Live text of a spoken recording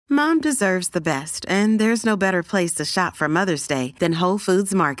Mom deserves the best, and there's no better place to shop for Mother's Day than Whole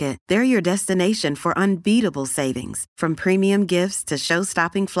Foods Market. They're your destination for unbeatable savings, from premium gifts to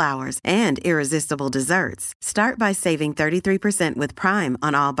show-stopping flowers and irresistible desserts. Start by saving 33% with Prime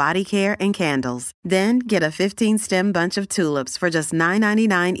on all body care and candles. Then get a 15-stem bunch of tulips for just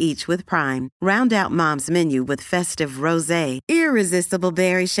 $9.99 each with Prime. Round out Mom's menu with festive rosé, irresistible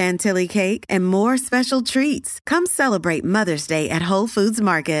berry chantilly cake, and more special treats. Come celebrate Mother's Day at Whole Foods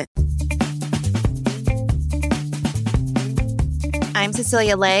Market. I'm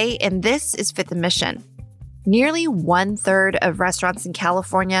Cecilia Lay, and this is Fifth and Mission. Nearly 1/3 of restaurants in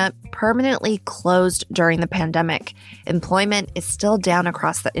California permanently closed during the pandemic. Employment is still down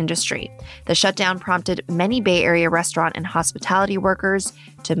across the industry. The shutdown prompted many Bay Area restaurant and hospitality workers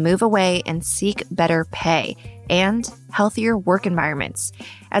to move away and seek better pay and healthier work environments.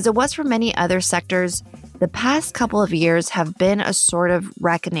 As it was for many other sectors, the past couple of years have been a sort of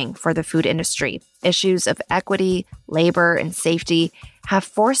reckoning for the food industry. Issues of equity, labor, and safety have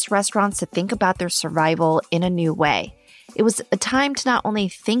forced restaurants to think about their survival in a new way. It was a time to not only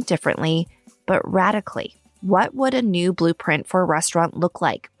think differently, but radically. What would a new blueprint for a restaurant look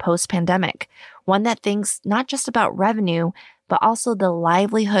like post-pandemic? One that thinks not just about revenue, but also the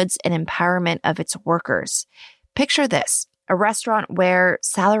livelihoods and empowerment of its workers. Picture this, a restaurant where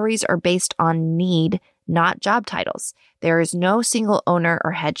salaries are based on need, not job titles. There is no single owner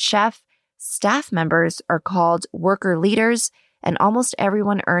or head chef. Staff members are called worker leaders, and almost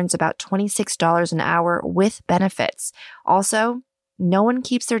everyone earns about $26 an hour with benefits. Also, no one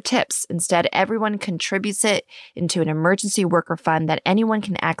keeps their tips. Instead, everyone contributes it into an emergency worker fund that anyone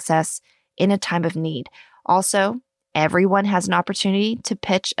can access in a time of need. Also, everyone has an opportunity to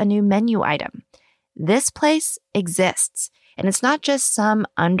pitch a new menu item. This place exists, and it's not just some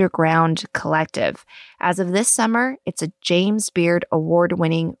underground collective. As of this summer, it's a James Beard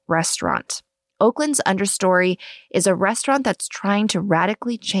award-winning restaurant. Oakland's Understory is a restaurant that's trying to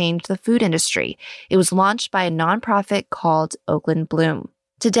radically change the food industry. It was launched by a nonprofit called Oakland Bloom.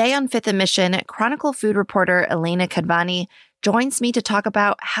 Today on Fifth and Mission, Chronicle food reporter Elena Kadvani joins me to talk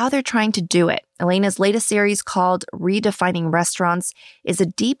about how they're trying to do it. Elena's latest series, called Redefining Restaurants, is a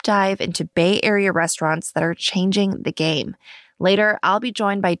deep dive into Bay Area restaurants that are changing the game. Later, I'll be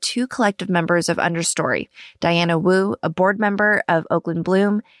joined by two collective members of Understory, Diana Wu, a board member of Oakland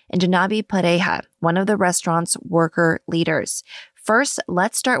Bloom, and Janabi Pareja, one of the restaurant's worker leaders. First,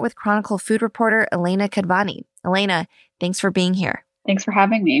 let's start with Chronicle food reporter Elena Kadvani. Elena, thanks for being here. Thanks for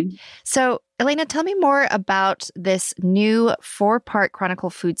having me. So, Elena, tell me more about this new 4-part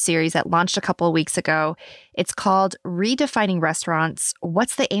Chronicle food series that launched a couple of weeks ago. It's called Redefining Restaurants.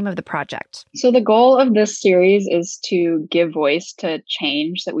 What's the aim of the project? So the goal of this series is to give voice to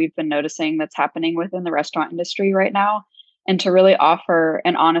change that we've been noticing that's happening within the restaurant industry right now, and to really offer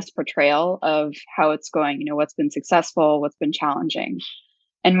an honest portrayal of how it's going, what's been successful, what's been challenging.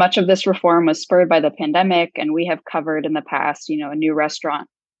 And much of this reform was spurred by the pandemic, and we have covered in the past, a new restaurant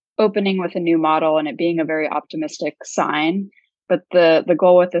opening with a new model and it being a very optimistic sign. But the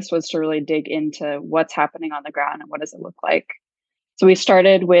goal with this was to really dig into what's happening on the ground and what does it look like. So we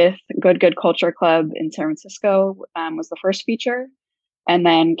started with Good Good Culture Club in San Francisco, was the first feature. And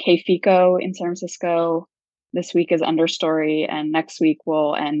then K-Fico in San Francisco. This week is Understory, and next week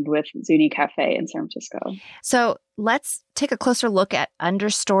we'll end with Zuni Cafe in San Francisco. So let's take a closer look at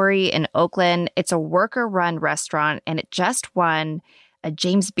Understory in Oakland. It's a worker-run restaurant, and it just won a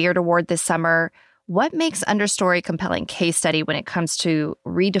James Beard Award this summer. What makes Understory a compelling case study when it comes to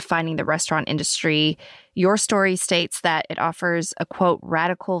redefining the restaurant industry? Your story states that it offers a, quote,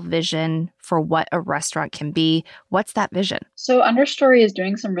 radical vision for what a restaurant can be. What's that vision? So Understory is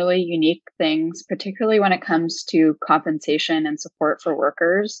doing some really unique things, particularly when it comes to compensation and support for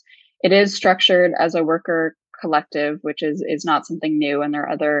workers. It is structured as a worker collective, which is not something new, and there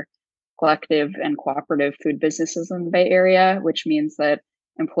are other collective and cooperative food businesses in the Bay Area, which means that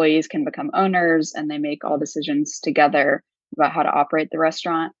employees can become owners and they make all decisions together about how to operate the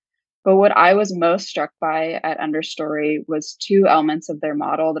restaurant. But what I was most struck by at Understory was two elements of their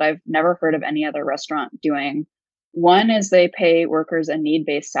model that I've never heard of any other restaurant doing. One is they pay workers a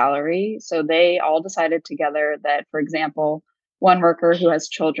need-based salary. So they all decided together that, for example, one worker who has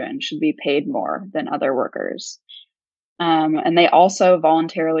children should be paid more than other workers. And they also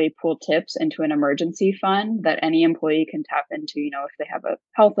voluntarily pool tips into an emergency fund that any employee can tap into, if they have a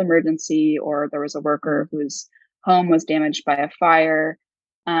health emergency or there was a worker whose home was damaged by a fire.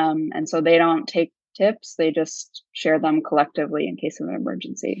 And so they don't take tips. They just share them collectively in case of an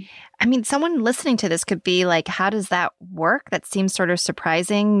emergency. I mean, someone listening to this could be like, how does that work? That seems sort of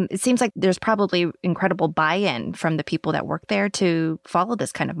surprising. It seems like there's probably incredible buy-in from the people that work there to follow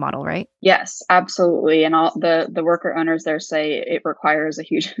this kind of model, right? Yes, absolutely. And all the worker owners there say it requires a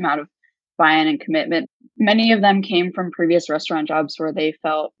huge amount of buy-in and commitment. Many of them came from previous restaurant jobs where they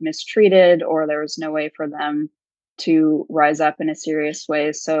felt mistreated or there was no way for them to rise up in a serious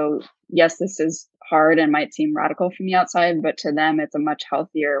way. So yes, this is hard and might seem radical from the outside, but to them, it's a much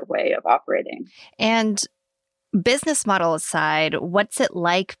healthier way of operating. And business model aside, what's it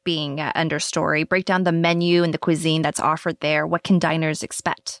like being at Understory? Break down the menu and the cuisine that's offered there. What can diners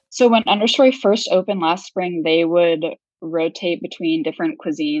expect? So when Understory first opened last spring, they would rotate between different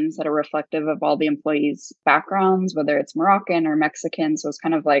cuisines that are reflective of all the employees' backgrounds, whether it's Moroccan or Mexican. So it's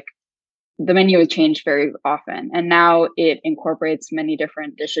kind of like the menu has changed very often. And now it incorporates many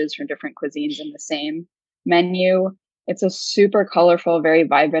different dishes from different cuisines in the same menu. It's a super colorful, very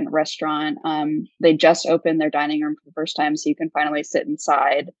vibrant restaurant. They just opened their dining room for the first time, so you can finally sit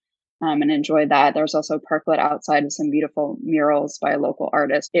inside and enjoy that. There's also a parklet outside with some beautiful murals by a local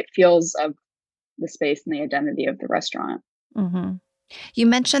artist. It feels of the space and the identity of the restaurant. Mm-hmm. You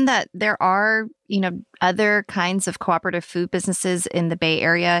mentioned that there are, other kinds of cooperative food businesses in the Bay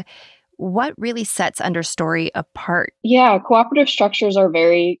Area. What really sets Understory apart? Yeah, cooperative structures are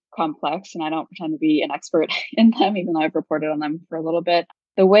very complex, and I don't pretend to be an expert in them, even though I've reported on them for a little bit.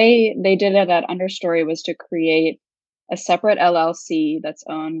 The way they did it at Understory was to create a separate LLC that's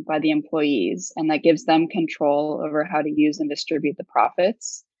owned by the employees, and that gives them control over how to use and distribute the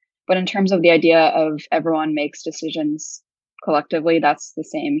profits. But in terms of the idea of everyone makes decisions collectively, that's the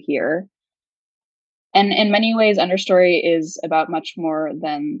same here. And in many ways, Understory is about much more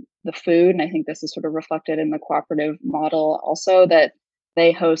than the food. And I think this is sort of reflected in the cooperative model also, that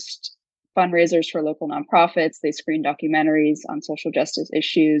they host fundraisers for local nonprofits. They screen documentaries on social justice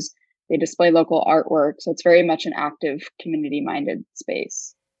issues. They display local artwork. So it's very much an active, community-minded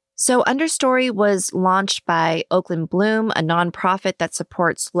space. So Understory was launched by Oakland Bloom, a nonprofit that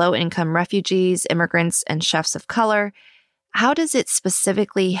supports low-income refugees, immigrants, and chefs of color. How does it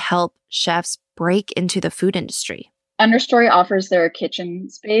specifically help chefs break into the food industry? Understory offers their kitchen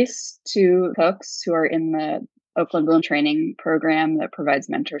space to cooks who are in the Oakland Bloom training program that provides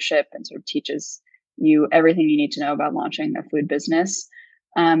mentorship and sort of teaches you everything you need to know about launching a food business.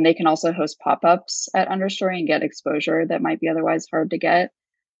 They can also host pop-ups at Understory and get exposure that might be otherwise hard to get.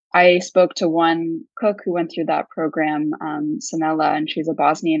 I spoke to one cook who went through that program, Sanela, and she's a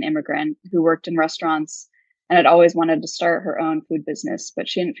Bosnian immigrant who worked in restaurants and had always wanted to start her own food business, but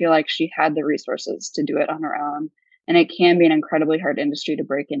she didn't feel like she had the resources to do it on her own. And it can be an incredibly hard industry to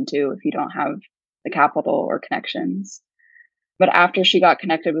break into if you don't have the capital or connections. But after she got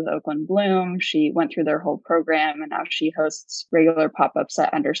connected with Oakland Bloom, she went through their whole program, and now she hosts regular pop-ups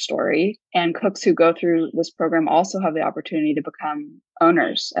at Understory. And cooks who go through this program also have the opportunity to become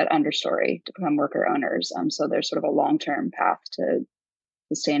owners at Understory, to become worker owners. So there's sort of a long-term path to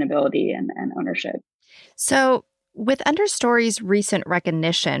sustainability and ownership. So with Understory's recent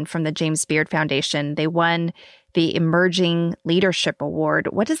recognition from the James Beard Foundation, they won the Emerging Leadership Award.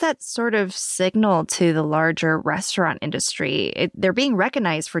 What does that sort of signal to the larger restaurant industry? They're being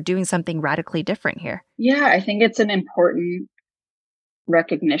recognized for doing something radically different here. Yeah, I think it's an important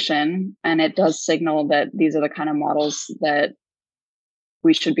recognition, and it does signal that these are the kind of models that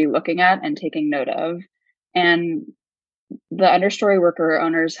we should be looking at and taking note of. And the Understory worker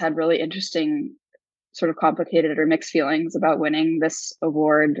owners had really interesting, sort of complicated or mixed feelings about winning this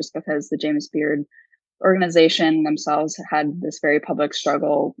award, just because the James Beard organization themselves had this very public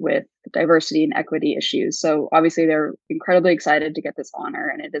struggle with diversity and equity issues. So obviously they're incredibly excited to get this honor,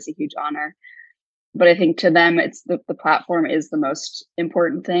 and it is a huge honor. But I think to them, it's the platform is the most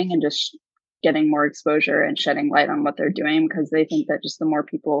important thing, and just getting more exposure and shedding light on what they're doing, because they think that just the more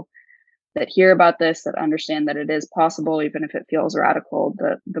people that hear about this, that understand that it is possible, even if it feels radical,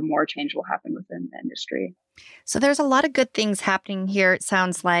 the more change will happen within the industry. So there's a lot of good things happening here. It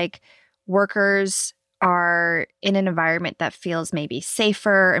sounds like workers are in an environment that feels maybe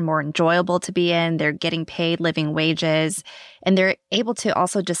safer and more enjoyable to be in. They're getting paid living wages, and they're able to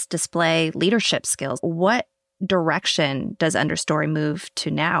also just display leadership skills. What direction does Understory move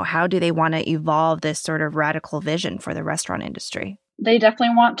to now? How do they want to evolve this sort of radical vision for the restaurant industry? They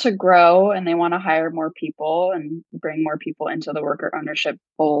definitely want to grow, and they want to hire more people and bring more people into the worker ownership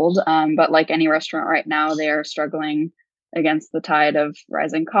fold. But like any restaurant right now, they are struggling against the tide of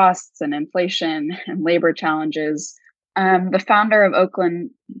rising costs and inflation and labor challenges. The founder of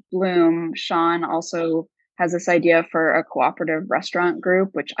Oakland Bloom, Sean, also has this idea for a cooperative restaurant group,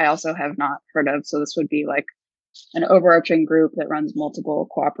 which I also have not heard of. So this would be like an overarching group that runs multiple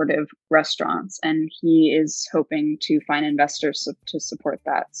cooperative restaurants. And he is hoping to find investors to support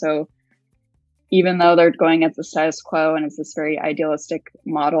that. So even though they're going at the status quo and it's this very idealistic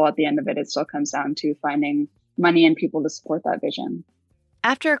model, at the end of it, it still comes down to finding money and people to support that vision.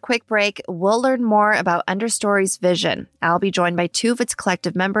 After a quick break, we'll learn more about Understory's vision. I'll be joined by two of its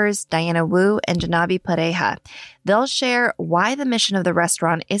collective members, Diana Wu and Janabi Pareja. They'll share why the mission of the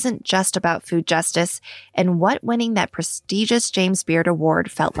restaurant isn't just about food justice and what winning that prestigious James Beard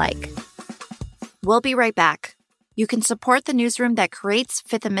Award felt like. We'll be right back. You can support the newsroom that creates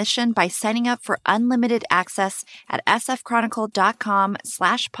Fifth and Mission by signing up for unlimited access at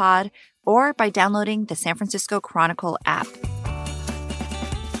sfchronicle.com/pod or by downloading the San Francisco Chronicle app.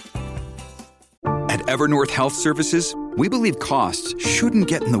 At Evernorth Health Services, we believe costs shouldn't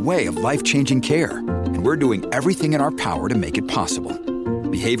get in the way of life-changing care, and we're doing everything in our power to make it possible.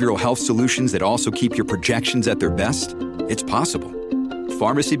 Behavioral health solutions that also keep your projections at their best? It's possible.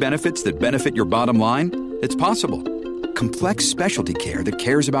 Pharmacy benefits that benefit your bottom line? It's possible. Complex specialty care that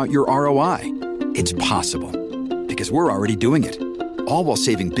cares about your ROI? It's possible. Because we're already doing it. All while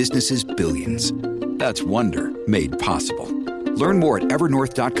saving businesses billions. That's Wonder made possible. Learn more at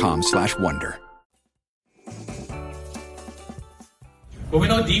evernorth.com/wonder. But we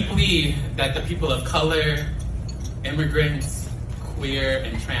know deeply that the people of color, immigrants, queer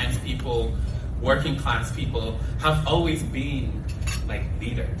and trans people, working class people have always been like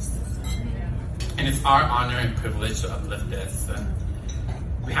leaders. And it's our honor and privilege to uplift this.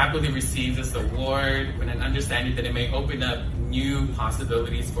 We happily received this award with an understanding that it may open up new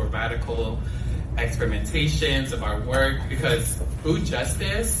possibilities for radical experimentations of our work, because food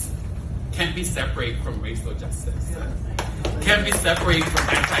justice can't be separate from racial justice. Can't be separate from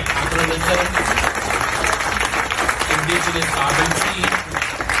anti-capitalism, indigenous sovereignty,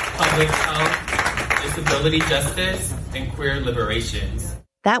 public health, disability justice, and queer liberations.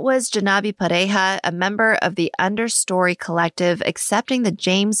 That was Janabi Pareja, a member of the Understory Collective, accepting the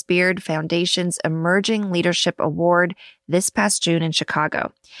James Beard Foundation's Emerging Leadership Award this past June in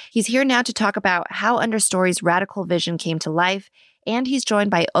Chicago. He's here now to talk about how Understory's radical vision came to life, and he's joined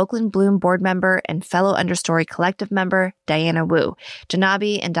by Oakland Bloom board member and fellow Understory Collective member, Diana Wu.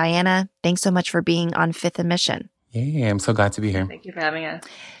 Janabi and Diana, thanks so much for being on Fifth and Mission. Yeah, I'm so glad to be here. Thank you for having us.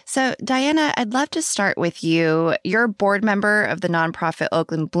 So, Diana, I'd love to start with you. You're a board member of the nonprofit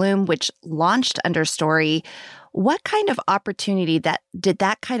Oakland Bloom, which launched Understory. What kind of opportunity did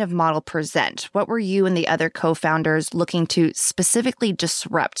that kind of model present? What were you and the other co-founders looking to specifically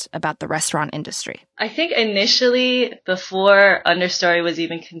disrupt about the restaurant industry? I think initially, before Understory was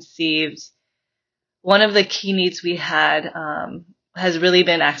even conceived, one of the key needs we had has really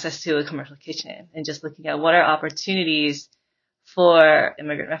been access to a commercial kitchen, and just looking at what are opportunities for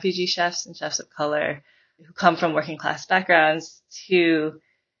immigrant refugee chefs and chefs of color who come from working class backgrounds to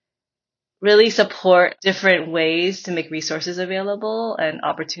really support different ways to make resources available and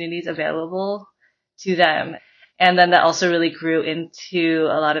opportunities available to them. And then that also really grew into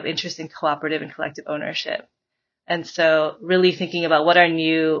a lot of interest in cooperative and collective ownership. And so really thinking about what are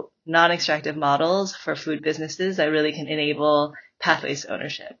new non-extractive models for food businesses that really can enable pathways to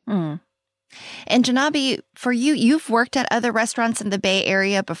ownership. Mm. And Janabi, for you, you've worked at other restaurants in the Bay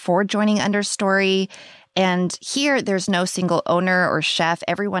Area before joining Understory. And here, there's no single owner or chef.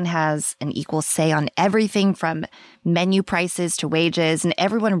 Everyone has an equal say on everything from menu prices to wages, and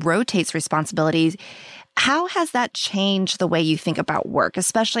everyone rotates responsibilities. How has that changed the way you think about work,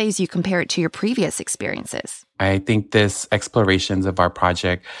 especially as you compare it to your previous experiences? I think this explorations of our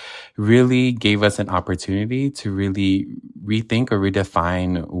project really gave us an opportunity to really rethink or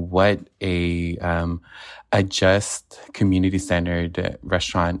redefine what a just community-centered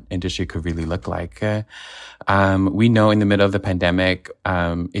restaurant industry could really look like. We know in the middle of the pandemic,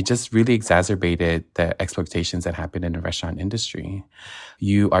 it just really exacerbated the exploitations that happened in the restaurant industry.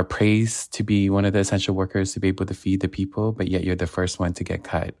 You are praised to be one of the essential workers to be able to feed the people, but yet you're the first one to get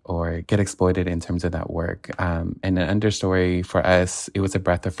cut or get exploited in terms of that work. And an Understory for us, it was a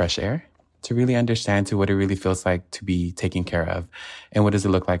breath of fresh air to really understand to what it really feels like to be taken care of, and what does it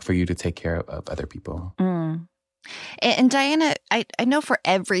look like for you to take care of other people. Mm. And Diana, I know for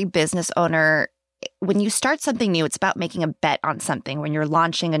every business owner, when you start something new, it's about making a bet on something. When you're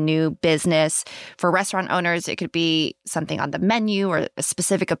launching a new business, for restaurant owners, it could be something on the menu or a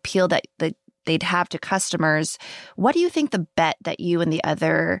specific appeal that they'd have to customers. What do you think the bet that you and the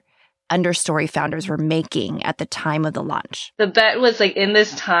other Understory founders were making at the time of the launch? The bet was like in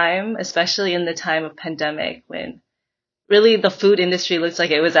this time, especially in the time of pandemic, when really the food industry looks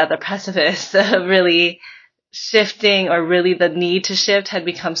like it was at the precipice of really shifting, or really the need to shift, had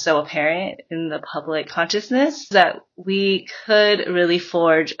become so apparent in the public consciousness that we could really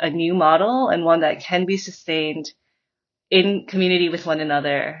forge a new model, and one that can be sustained in community with one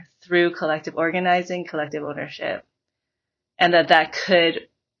another through collective organizing, collective ownership, and that could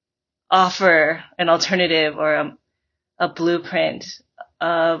offer an alternative or a blueprint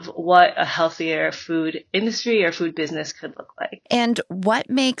of what a healthier food industry or food business could look like. And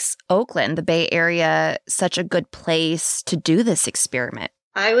what makes Oakland, the Bay Area, such a good place to do this experiment?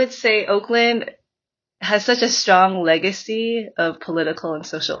 I would say Oakland has such a strong legacy of political and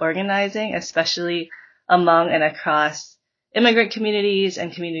social organizing, especially among and across immigrant communities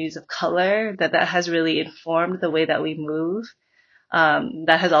and communities of color, that has really informed the way that we move.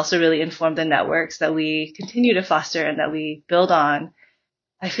 That has also really informed the networks that we continue to foster and that we build on.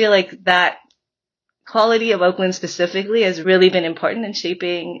 I feel like that quality of Oakland specifically has really been important in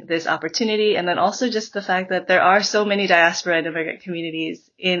shaping this opportunity. And then also just the fact that there are so many diaspora and immigrant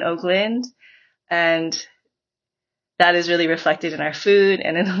communities in Oakland, and that is really reflected in our food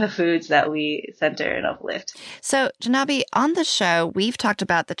and in the foods that we center and uplift. So, Janabi, on the show, we've talked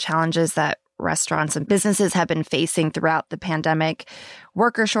about the challenges that restaurants and businesses have been facing throughout the pandemic: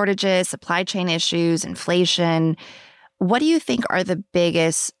 worker shortages, supply chain issues, inflation. What do you think are the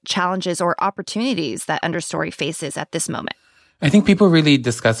biggest challenges or opportunities that Understory faces at this moment? I think people really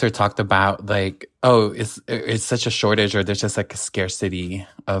discussed or talked about like, oh, it's such a shortage, or there's just like a scarcity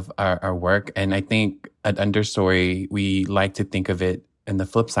of our work. And I think at Understory, we like to think of it in the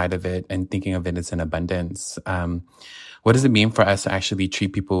flip side of it, and thinking of it as an abundance. What does it mean for us to actually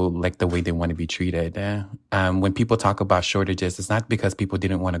treat people like the way they want to be treated? When people talk about shortages, it's not because people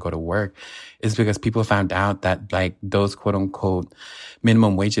didn't want to go to work. It's because people found out that like those quote unquote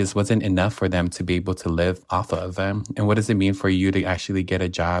minimum wages wasn't enough for them to be able to live off of. And what does it mean for you to actually get a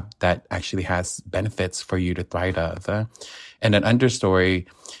job that actually has benefits for you to thrive of? And at Understory,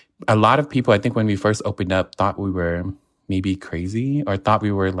 a lot of people, I think when we first opened up, thought we were maybe crazy, or thought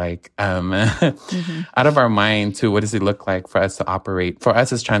we were like out of our mind too. What does it look like for us to operate? For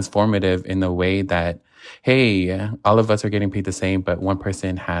us, it's transformative in the way that, hey, all of us are getting paid the same, but one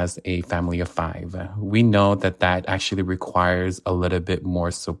person has a family of 5. We know that actually requires a little bit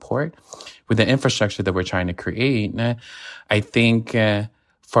more support with the infrastructure that we're trying to create. I think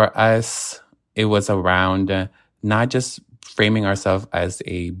for us, it was around not just framing ourselves as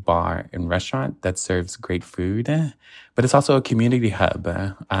a bar and restaurant that serves great food, but it's also a community hub.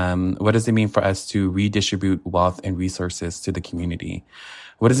 What does it mean for us to redistribute wealth and resources to the community?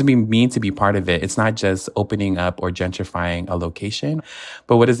 What does it mean to be part of it? It's not just opening up or gentrifying a location,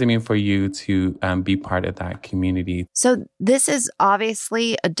 but what does it mean for you to be part of that community? So this is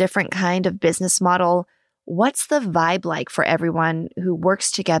obviously a different kind of business model. What's the vibe like for everyone who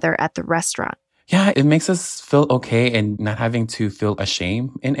works together at the restaurant? Yeah, it makes us feel okay and not having to feel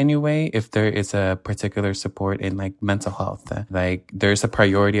ashamed in any way if there is a particular support in like mental health. Like there's a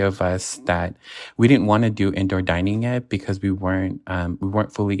priority of us that we didn't want to do indoor dining yet because we weren't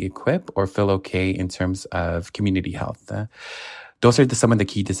fully equipped or feel okay in terms of community health. Those are some of the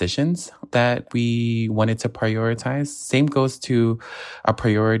key decisions that we wanted to prioritize. Same goes to our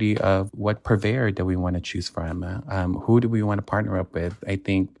priority of what purveyor do we want to choose from? Who do we want to partner up with? I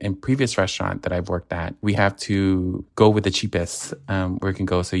think in previous restaurant that I've worked at, we have to go with the cheapest where it can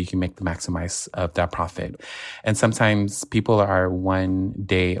go so you can make the maximize of that profit. And sometimes people are one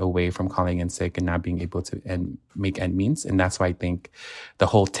day away from calling in sick and not being able to make end meets. And that's why I think the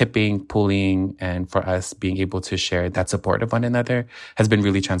whole tipping, pooling, and for us being able to share that support of one another has been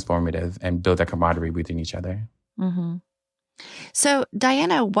really transformative and build a camaraderie within each other. Mm-hmm. So,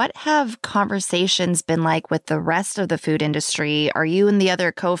 Diana, what have conversations been like with the rest of the food industry? Are you and the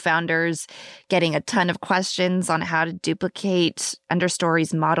other co-founders getting a ton of questions on how to duplicate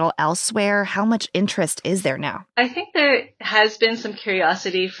Understory's model elsewhere? How much interest is there now? I think there has been some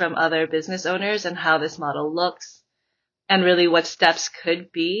curiosity from other business owners and how this model looks, and really what steps could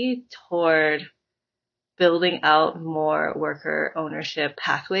be toward building out more worker ownership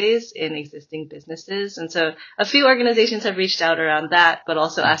pathways in existing businesses. And so a few organizations have reached out around that, but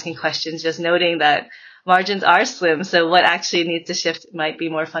also asking questions, just noting that margins are slim. So what actually needs to shift might be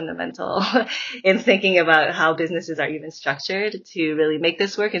more fundamental in thinking about how businesses are even structured to really make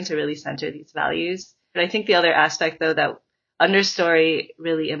this work and to really center these values. But I think the other aspect, though, that Understory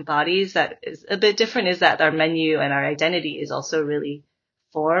really embodies that is a bit different is that our menu and our identity is also really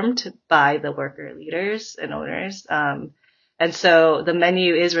formed by the worker leaders and owners. And so the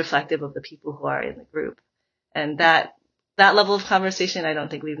menu is reflective of the people who are in the group. And that level of conversation, I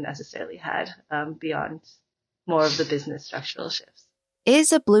don't think we've necessarily had beyond more of the business structural shifts.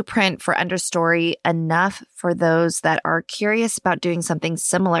 Is a blueprint for Understory enough for those that are curious about doing something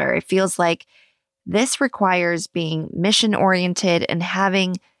similar? It feels like this requires being mission-oriented and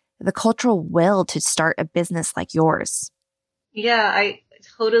having the cultural will to start a business like yours. Yeah, I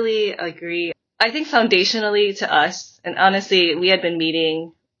totally agree. I think foundationally to us, and honestly, we had been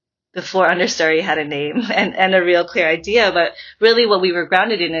meeting before Understory had a name and a real clear idea, but really what we were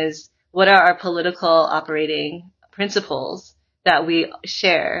grounded in is what are our political operating principles that we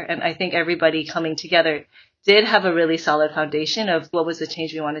share. And I think everybody coming together did have a really solid foundation of what was the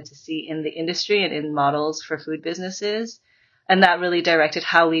change we wanted to see in the industry and in models for food businesses. And that really directed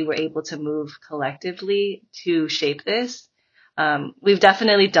how we were able to move collectively to shape this. We've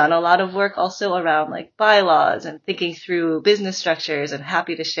definitely done a lot of work also around like bylaws and thinking through business structures, and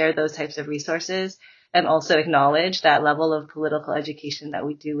happy to share those types of resources and also acknowledge that level of political education that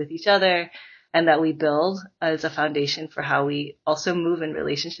we do with each other and that we build as a foundation for how we also move in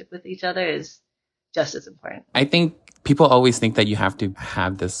relationship with each other is just as important. I think people always think that you have to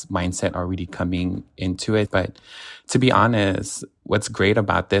have this mindset already coming into it. But to be honest, what's great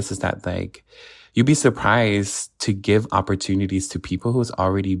about this is that like, you'd be surprised to give opportunities to people who's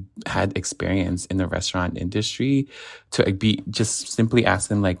already had experience in the restaurant industry to be just simply ask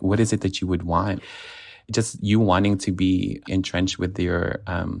them like, what is it that you would want? Just you wanting to be entrenched with your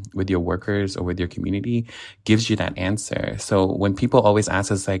workers or with your community gives you that answer. So when people always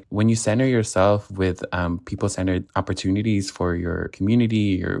ask us like, when you center yourself with people-centered opportunities for your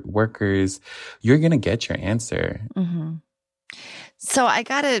community, your workers, you're going to get your answer. Mm-hmm. So I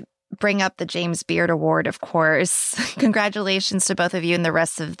got to bring up the James Beard Award, of course. Congratulations to both of you and the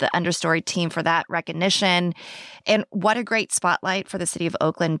rest of the Understory team for that recognition. And what a great spotlight for the city of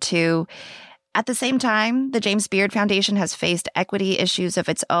Oakland, too. At the same time, the James Beard Foundation has faced equity issues of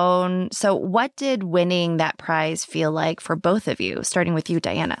its own. So what did winning that prize feel like for both of you, starting with you,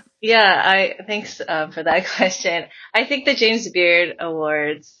 Diana? Yeah, thanks for that question. I think the James Beard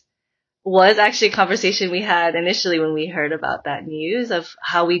Awards was actually a conversation we had initially when we heard about that news of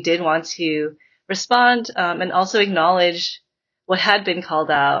how we did want to respond and also acknowledge what had been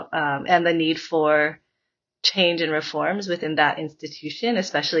called out and the need for change and reforms within that institution,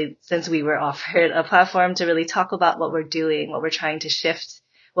 especially since we were offered a platform to really talk about what we're doing, what we're trying to shift,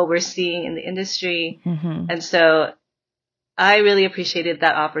 what we're seeing in the industry. Mm-hmm. And so I really appreciated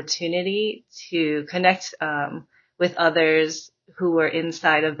that opportunity to connect with others who were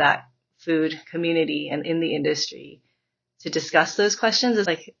inside of that food community and in the industry to discuss those questions is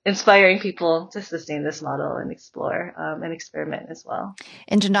like inspiring people to sustain this model and explore and experiment as well.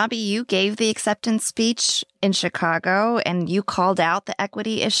 And Janabi, you gave the acceptance speech in Chicago and you called out the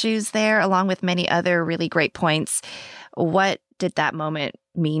equity issues there along with many other really great points. What did that moment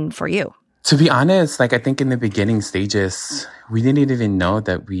mean for you? To be honest, like I think in the beginning stages, we didn't even know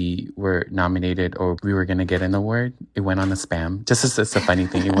that we were nominated or we were going to get an award. It went on a spam. Just as it's a funny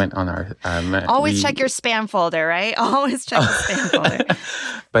thing, it went on our... Always check your spam folder, right? Always check the spam folder.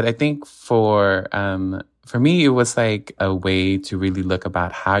 But I think for me, it was like a way to really look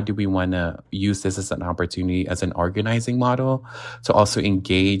about how do we want to use this as an opportunity, as an organizing model, to also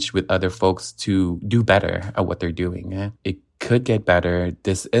engage with other folks to do better at what they're doing. It could get better.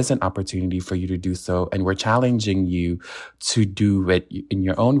 This is an opportunity for you to do so. And we're challenging you to do it in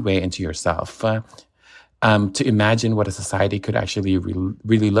your own way and to yourself. To imagine what a society could actually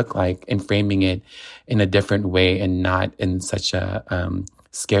really look like and framing it in a different way and not in such a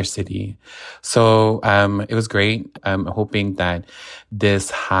scarcity. So it was great. I'm hoping that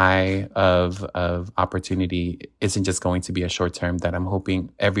this high of opportunity isn't just going to be a short term, that I'm hoping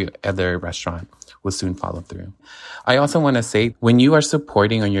every other restaurant will soon follow through. I also want to say, when you are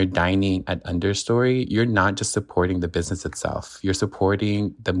supporting on your dining at Understory, you're not just supporting the business itself. You're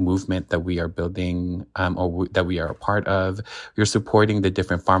supporting the movement that we are building that we are a part of. You're supporting the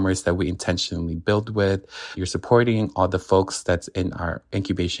different farmers that we intentionally build with. You're supporting all the folks that's in our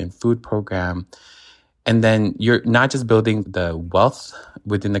incubation food program. And then you're not just building the wealth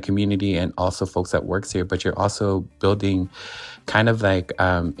within the community and also folks that works here, but you're also building kind of like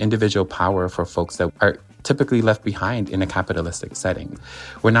individual power for folks that are typically left behind in a capitalistic setting.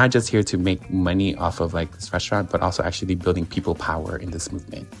 We're not just here to make money off of like this restaurant, but also actually building people power in this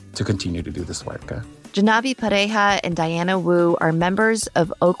movement to continue to do this work. Janabi Pareja and Diana Wu are members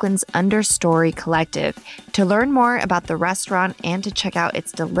of Oakland's Understory Collective. To learn more about the restaurant and to check out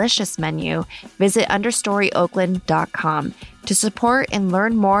its delicious menu, visit understoryoakland.com. To support and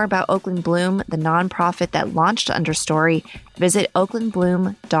learn more about Oakland Bloom, the nonprofit that launched Understory, visit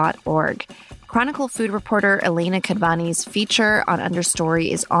oaklandbloom.org. Chronicle food reporter Elena Kadvani's feature on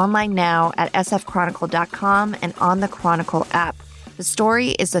Understory is online now at sfchronicle.com and on the Chronicle app. The story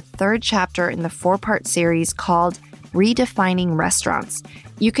is the third chapter in the 4-part series called Redefining Restaurants.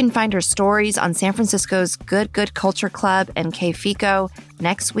 You can find her stories on San Francisco's Good Good Culture Club and K-Fico.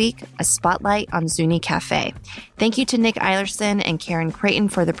 Next week, a spotlight on Zuni Cafe. Thank you to Nick Eilerson and Karen Creighton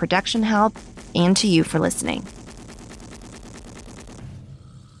for the production help, and to you for listening.